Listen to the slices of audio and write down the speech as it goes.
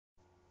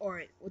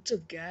Alright, what's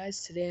up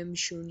guys? Today I'm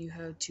showing you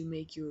how to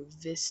make your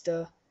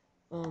Vista,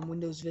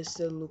 Windows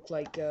Vista look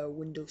like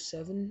Windows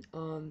 7.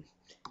 I'm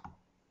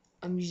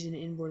using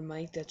an inboard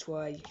mic, that's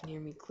why you can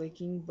hear me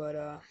clicking,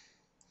 but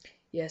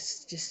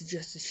yes, just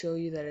to show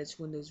you that it's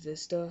Windows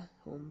Vista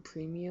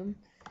Premium.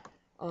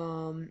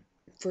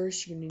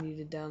 First you're going to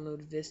need to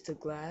download Vista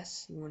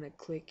Glass. You want to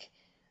click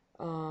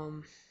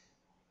one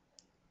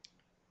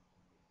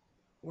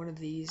of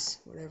these,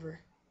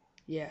 whatever.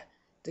 Yeah,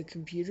 the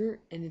computer,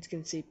 and it's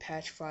going to say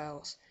patch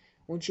files.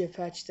 Once you have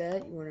patched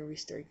that, you want to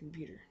restart your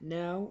computer.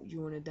 Now you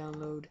want to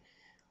download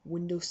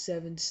Windows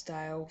 7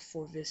 style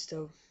for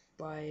Vista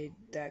by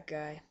that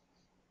guy.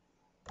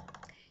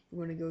 You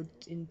want to go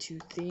into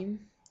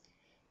theme,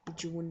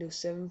 get your Windows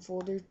 7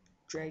 folder,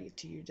 drag it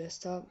to your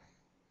desktop.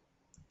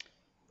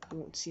 You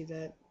won't see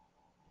that.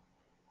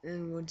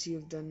 And once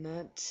you've done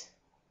that,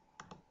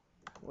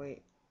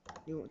 wait,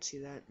 you won't see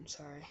that, I'm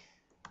sorry.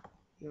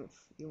 You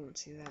won't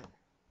see that.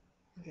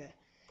 Okay.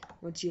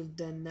 Once you've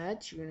done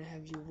that, you're going to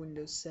have your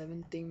Windows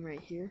 7 theme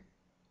right here.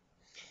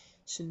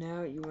 So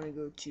now you want to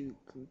go to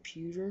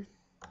Computer,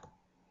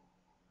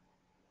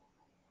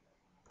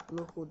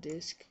 Local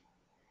Disk,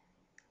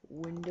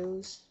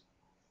 Windows,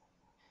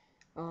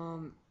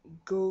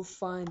 go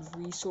find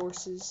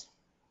Resources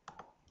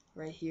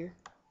right here,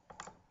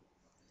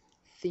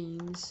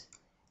 Themes,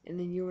 and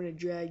then you want to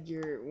drag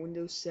your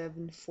Windows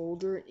 7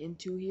 folder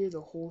into here,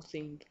 the whole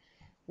thing.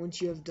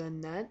 Once you have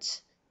done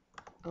that,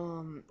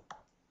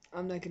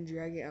 I'm not going to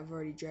drag it, I've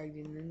already dragged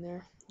it in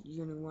there.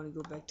 You're going to want to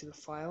go back to the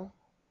file,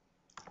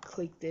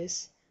 click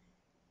this,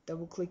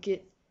 double click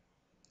it,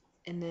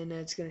 and then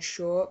it's going to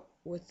show up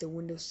with the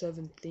Windows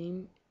 7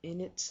 theme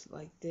in it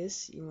like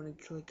this. You want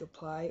to click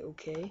apply,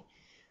 okay.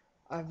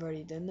 I've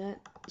already done that.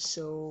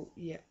 So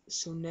yeah,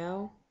 so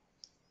now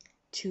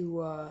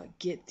to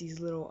get these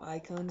little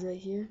icons right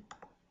here,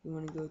 you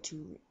want to go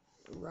to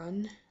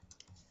run,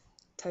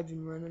 type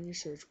in run on your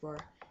search bar,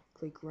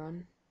 click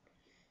run,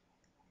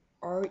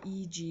 reg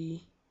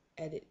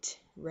edit,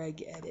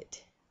 reg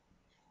edit.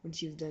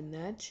 Once you've done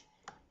that,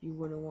 you're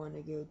going to want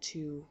to go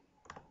to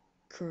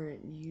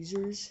current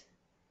users,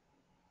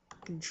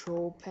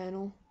 control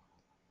panel,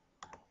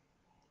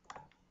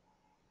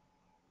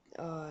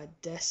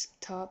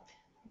 desktop,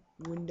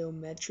 window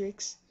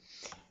metrics.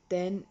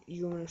 Then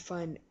you're going to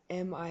find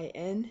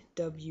minwidth.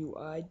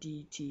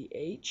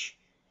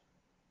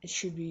 It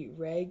should be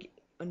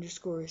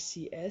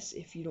reg_cs.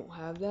 If you don't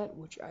have that,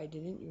 which I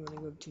didn't, you want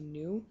to go to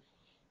new,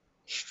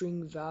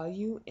 string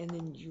value, and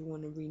then you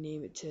want to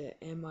rename it to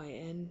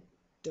minwidth,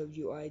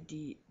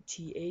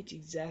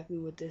 exactly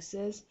what this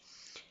says.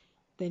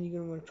 Then you're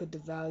going to want to put the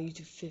value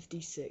to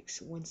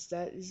 56. Once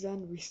that is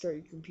done, restart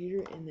your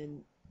computer, and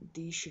then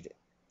these should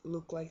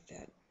look like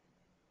that.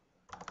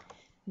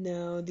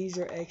 Now these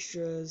are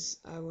extras,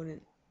 I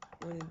wouldn't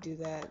want to do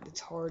that, it's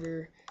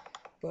harder.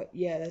 But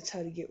yeah, that's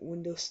how to get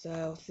Windows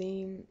style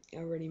theme. I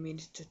already made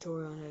a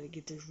tutorial on how to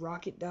get this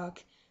rocket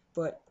dock,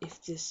 but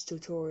if this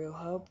tutorial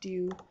helped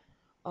you,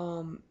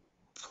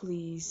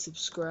 please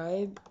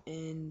subscribe,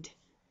 and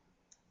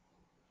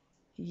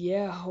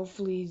yeah,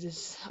 hopefully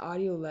this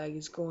audio lag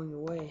is going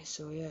away.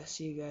 So yeah,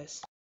 see you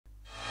guys.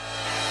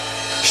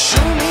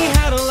 Show me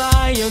how to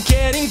lie, you're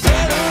getting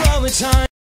better all the time.